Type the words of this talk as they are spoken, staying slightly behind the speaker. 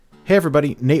Hey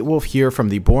everybody, Nate Wolf here from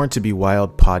the Born to Be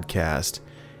Wild podcast.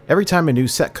 Every time a new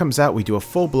set comes out, we do a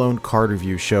full-blown card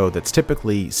review show that's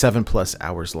typically 7+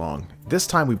 hours long. This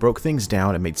time we broke things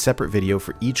down and made separate video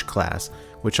for each class,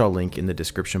 which I'll link in the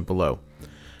description below.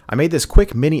 I made this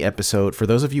quick mini episode for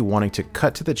those of you wanting to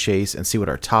cut to the chase and see what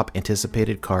our top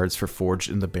anticipated cards for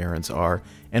Forged in the Barrens are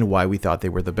and why we thought they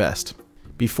were the best.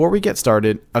 Before we get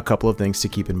started, a couple of things to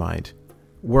keep in mind.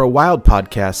 We're a Wild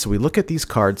podcast, so we look at these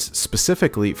cards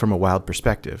specifically from a Wild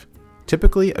perspective.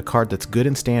 Typically, a card that's good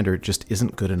in Standard just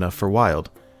isn't good enough for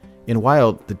Wild. In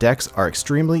Wild, the decks are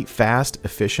extremely fast,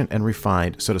 efficient, and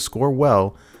refined, so to score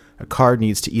well, a card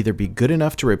needs to either be good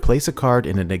enough to replace a card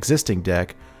in an existing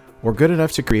deck, or good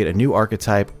enough to create a new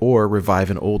archetype or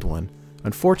revive an old one.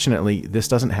 Unfortunately, this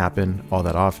doesn't happen all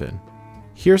that often.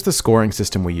 Here's the scoring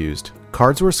system we used.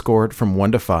 Cards were scored from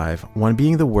 1 to 5, 1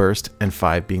 being the worst and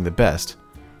 5 being the best.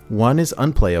 1 is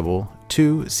unplayable,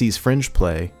 2 sees fringe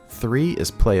play, 3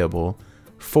 is playable,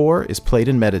 4 is played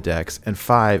in meta decks, and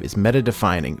 5 is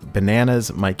meta-defining.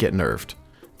 Bananas might get nerfed.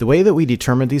 The way that we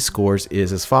determine these scores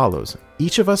is as follows.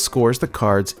 Each of us scores the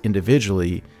cards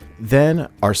individually, then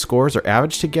our scores are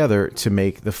averaged together to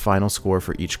make the final score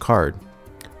for each card.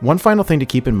 One final thing to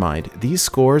keep in mind, these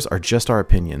scores are just our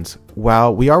opinions.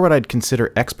 While we are what I'd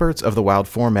consider experts of the Wild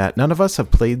format, none of us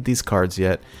have played these cards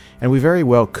yet, and we very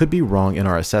well could be wrong in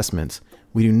our assessments.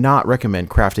 We do not recommend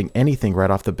crafting anything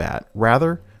right off the bat.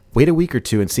 Rather, wait a week or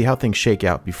two and see how things shake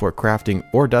out before crafting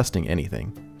or dusting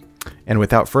anything. And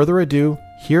without further ado,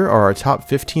 here are our top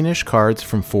 15-ish cards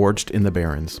from Forged in the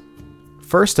Barrens.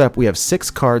 First up, we have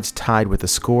 6 cards tied with a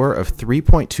score of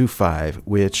 3.25,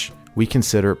 which we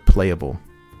consider playable.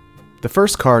 The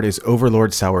first card is Overlord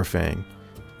Saurfang.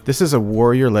 This is a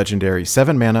warrior legendary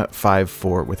 7 mana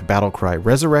 5/4 with Battlecry.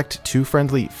 Resurrect 2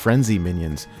 friendly Frenzy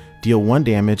minions. Deal 1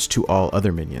 damage to all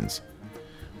other minions.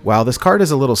 While this card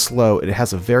is a little slow, it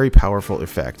has a very powerful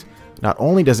effect. Not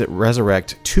only does it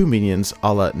resurrect 2 minions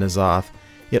a la N'Zoth,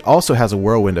 it also has a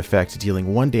whirlwind effect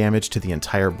dealing 1 damage to the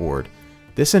entire board.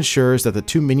 This ensures that the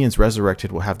 2 minions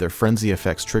resurrected will have their frenzy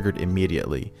effects triggered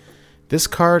immediately. This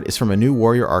card is from a new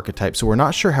warrior archetype, so we're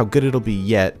not sure how good it'll be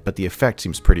yet, but the effect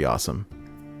seems pretty awesome.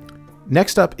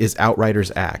 Next up is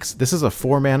Outrider's Axe. This is a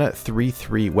 4 mana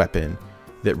 3/3 weapon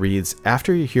that reads,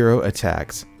 after your hero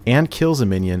attacks and kills a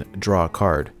minion, draw a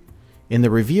card. In the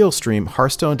reveal stream,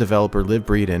 Hearthstone developer Liv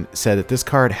Breeden said that this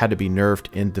card had to be nerfed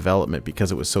in development because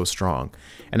it was so strong,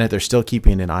 and that they're still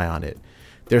keeping an eye on it.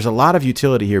 There's a lot of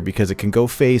utility here because it can go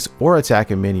face or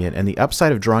attack a minion, and the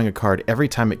upside of drawing a card every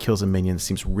time it kills a minion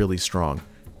seems really strong.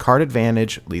 Card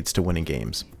advantage leads to winning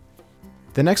games.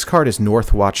 The next card is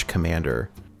Northwatch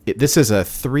Commander. This is a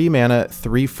 3 mana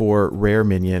 3/4 rare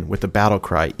minion with a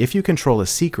Battlecry. If you control a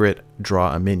secret,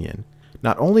 draw a minion.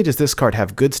 Not only does this card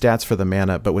have good stats for the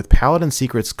mana, but with Paladin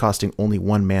secrets costing only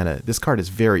 1 mana, this card is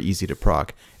very easy to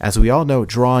proc. As we all know,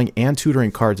 drawing and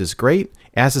tutoring cards is great,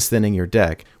 as is thinning your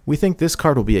deck. We think this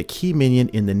card will be a key minion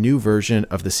in the new version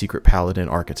of the Secret Paladin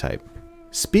archetype.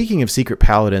 Speaking of Secret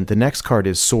Paladin, the next card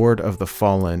is Sword of the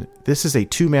Fallen. This is a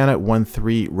 2 mana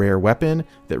 1/3 rare weapon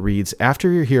that reads, after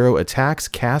your hero attacks,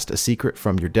 cast a secret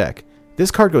from your deck.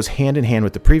 This card goes hand in hand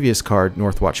with the previous card,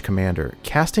 Northwatch Commander.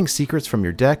 Casting secrets from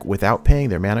your deck without paying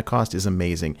their mana cost is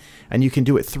amazing, and you can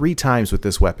do it 3 times with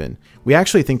this weapon. We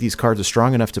actually think these cards are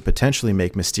strong enough to potentially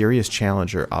make Mysterious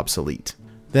Challenger obsolete.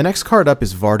 The next card up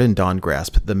is Varden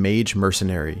Dawngrasp, the Mage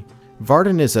Mercenary.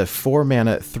 Varden is a 4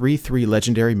 mana 3/3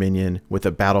 legendary minion with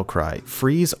a Battlecry.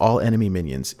 Freeze all enemy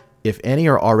minions. If any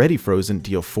are already frozen,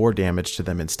 deal 4 damage to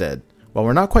them instead. While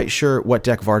we're not quite sure what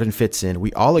deck Varden fits in,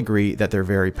 we all agree that they're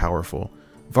very powerful.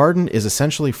 Varden is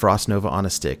essentially Frost Nova on a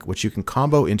stick, which you can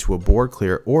combo into a board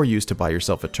clear or use to buy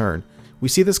yourself a turn. We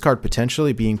see this card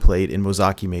potentially being played in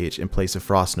Mozaki Mage in place of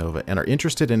Frost Nova and are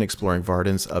interested in exploring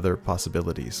Varden's other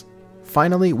possibilities.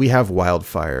 Finally, we have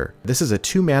Wildfire. This is a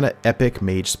 2 mana epic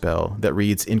mage spell that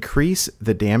reads, increase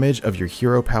the damage of your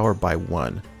hero power by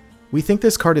 1. We think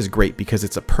this card is great because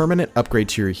it's a permanent upgrade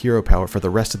to your hero power for the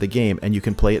rest of the game, and you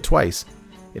can play it twice.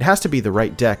 It has to be the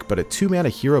right deck, but a 2 mana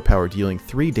hero power dealing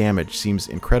 3 damage seems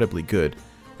incredibly good.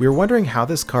 We are wondering how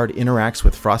this card interacts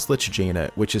with Frostlich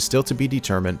Jaina, which is still to be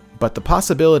determined, but the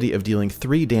possibility of dealing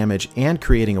 3 damage and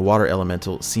creating a water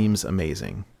elemental seems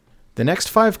amazing. The next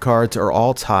 5 cards are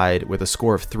all tied with a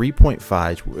score of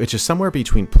 3.5, which is somewhere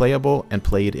between playable and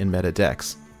played in meta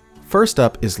decks. First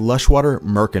up is Lushwater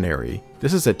Mercenary.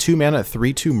 This is a 2 mana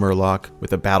 3/2 Murloc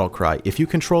with a Battlecry. If you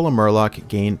control a Murloc,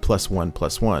 gain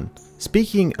 +1/+1.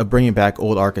 Speaking of bringing back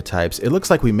old archetypes, it looks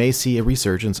like we may see a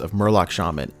resurgence of Murloc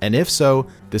Shaman, and if so,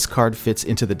 this card fits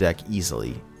into the deck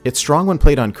easily. It's strong when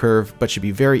played on curve, but should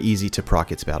be very easy to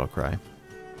proc its Battlecry.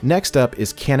 Next up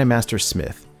is Cannonmaster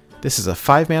Smith. This is a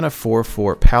 5-mana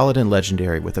 4/4 Paladin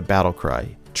legendary with a battle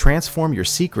cry. Transform your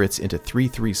secrets into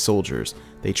 3/3 soldiers.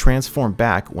 They transform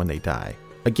back when they die.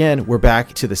 Again, we're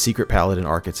back to the Secret Paladin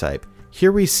archetype.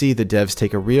 Here we see the devs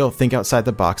take a real think outside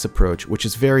the box approach, which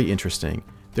is very interesting.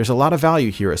 There's a lot of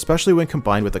value here, especially when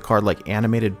combined with a card like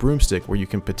Animated Broomstick, where you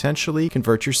can potentially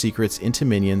convert your secrets into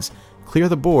minions, clear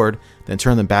the board, then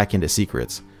turn them back into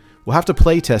secrets. We'll have to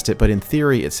play test it, but in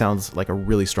theory it sounds like a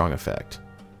really strong effect.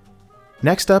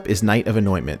 Next up is Knight of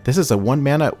Anointment. This is a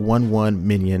 1-mana 1/1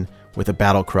 minion with a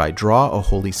battle cry, draw a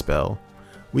holy spell.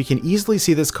 We can easily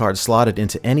see this card slotted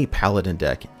into any Paladin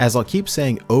deck. As I'll keep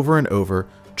saying over and over,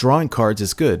 drawing cards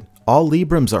is good. All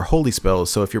Librams are holy spells,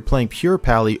 so if you're playing pure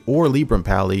Pally or Libram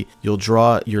Pally, you'll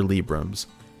draw your Librams.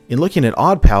 In looking at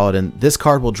Odd Paladin, this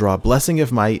card will draw Blessing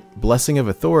of Might, Blessing of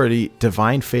Authority,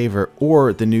 Divine Favor,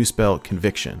 or the new spell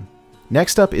Conviction.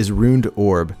 Next up is Runed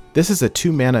Orb. This is a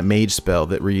 2-mana mage spell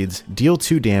that reads, deal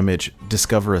 2 damage,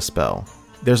 discover a spell.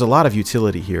 There's a lot of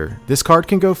utility here. This card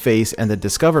can go face, and the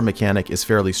discover mechanic is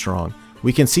fairly strong.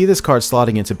 We can see this card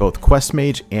slotting into both Quest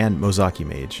Mage and Mozaki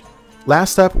Mage.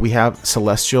 Last up, we have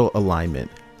Celestial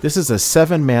Alignment. This is a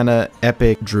 7-mana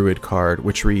epic druid card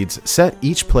which reads, set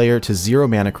each player to 0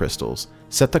 mana crystals.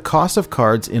 Set the cost of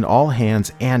cards in all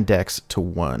hands and decks to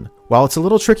 1. While it's a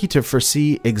little tricky to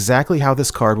foresee exactly how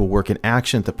this card will work in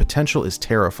action, the potential is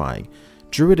terrifying.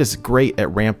 Druid is great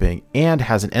at ramping and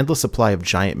has an endless supply of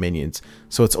giant minions,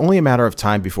 so it's only a matter of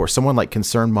time before someone like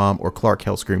Concerned Mom or Clark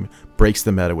Hellscream breaks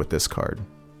the meta with this card.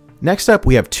 Next up,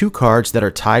 we have 2 cards that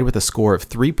are tied with a score of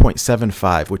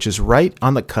 3.75, which is right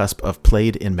on the cusp of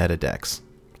played in meta decks.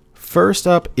 First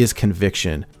up is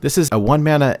Conviction. This is a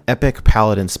 1-mana epic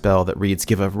paladin spell that reads,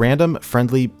 give a random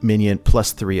friendly minion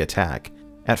 +3 attack.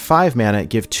 At 5 mana,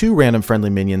 give 2 random friendly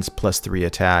minions +3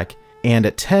 attack, and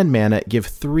at 10 mana, give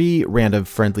 3 random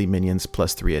friendly minions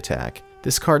 +3 attack.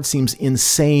 This card seems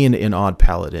insane in Odd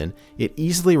Paladin. It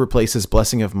easily replaces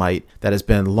Blessing of Might that has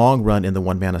been long run in the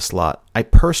 1-mana slot. I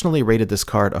personally rated this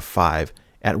card a 5.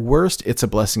 At worst, it's a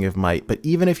Blessing of Might, but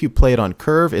even if you play it on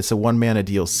curve, it's a 1-mana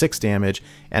deal 6 damage,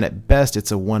 and at best,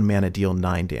 it's a 1-mana deal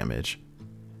 9 damage.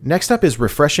 Next up is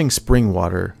Refreshing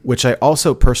Springwater, which I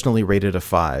also personally rated a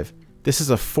 5. This is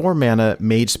a 4-mana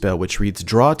mage spell which reads,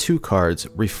 draw 2 cards,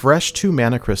 refresh 2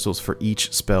 mana crystals for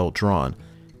each spell drawn.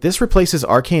 This replaces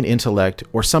Arcane Intellect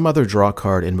or some other draw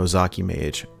card in Mozaki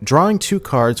Mage. Drawing 2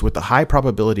 cards with the high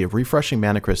probability of refreshing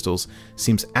mana crystals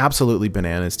seems absolutely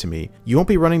bananas to me. You won't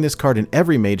be running this card in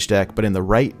every mage deck, but in the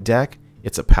right deck,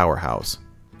 it's a powerhouse.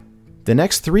 The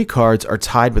next 3 cards are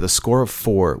tied with a score of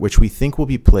 4, which we think will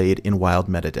be played in wild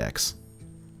meta decks.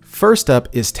 First up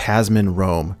is Tasman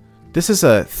Roam. This is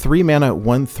a 3-mana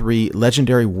 1/3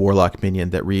 legendary warlock minion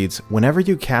that reads, whenever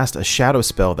you cast a shadow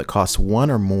spell that costs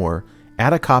 1 or more,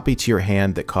 add a copy to your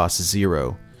hand that costs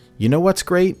 0. You know what's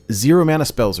great? 0 mana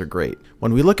spells are great.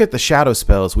 When we look at the shadow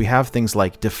spells, we have things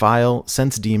like Defile,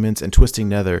 Sense Demons, and Twisting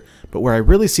Nether, but where I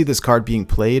really see this card being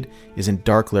played is in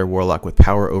Darklair Warlock with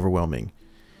Power Overwhelming.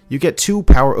 You get 2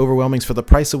 Power Overwhelmings for the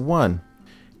price of 1.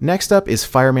 Next up is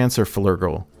Firemancer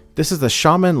Flurgle. This is the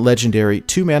Shaman legendary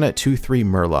 2-mana 2/3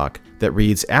 Murloc that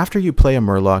reads, after you play a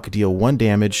Murloc, deal 1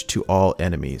 damage to all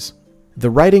enemies. The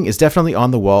writing is definitely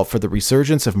on the wall for the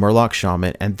resurgence of Murloc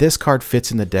Shaman, and this card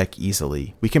fits in the deck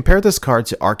easily. We compare this card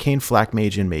to Arcane Flak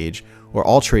Mage in Mage, or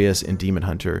Altreus in Demon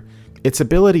Hunter. Its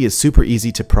ability is super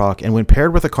easy to proc, and when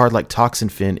paired with a card like Toxin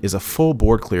Fin, is a full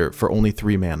board clear for only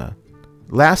 3 mana.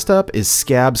 Last up is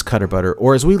Scab's Cutterbutter,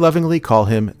 or as we lovingly call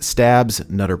him, Stab's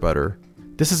Nutterbutter.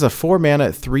 This is a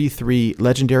 4-mana 3/3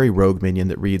 legendary rogue minion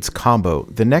that reads, combo.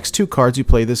 The next 2 cards you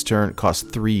play this turn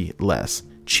cost 3 less.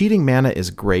 Cheating mana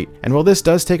is great, and while this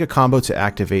does take a combo to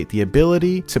activate, the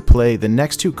ability to play the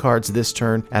next 2 cards this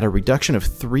turn at a reduction of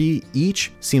 3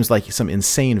 each seems like some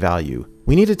insane value.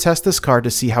 We need to test this card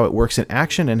to see how it works in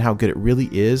action and how good it really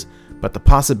is, but the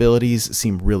possibilities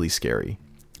seem really scary.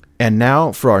 And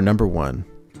now for our number 1.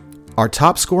 Our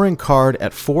top scoring card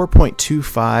at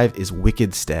 4.25 is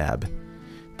Wicked Stab.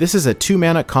 This is a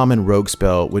 2-mana common rogue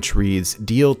spell which reads,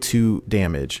 deal 2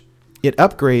 damage. It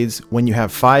upgrades when you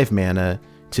have 5 mana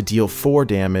to deal 4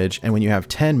 damage, and when you have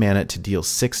 10 mana to deal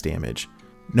 6 damage.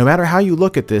 No matter how you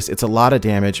look at this, it's a lot of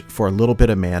damage for a little bit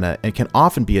of mana, and can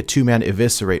often be a 2-mana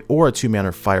Eviscerate or a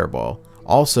 2-mana Fireball.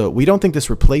 Also, we don't think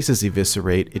this replaces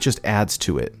Eviscerate, it just adds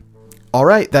to it.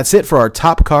 Alright, that's it for our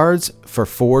top cards for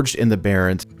Forged in the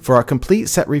Barrens. For our complete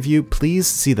set review, please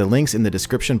see the links in the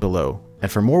description below.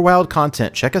 And for more wild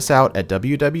content, check us out at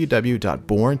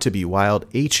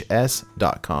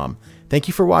www.borntobewildhs.com. Thank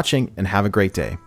you for watching, and have a great day.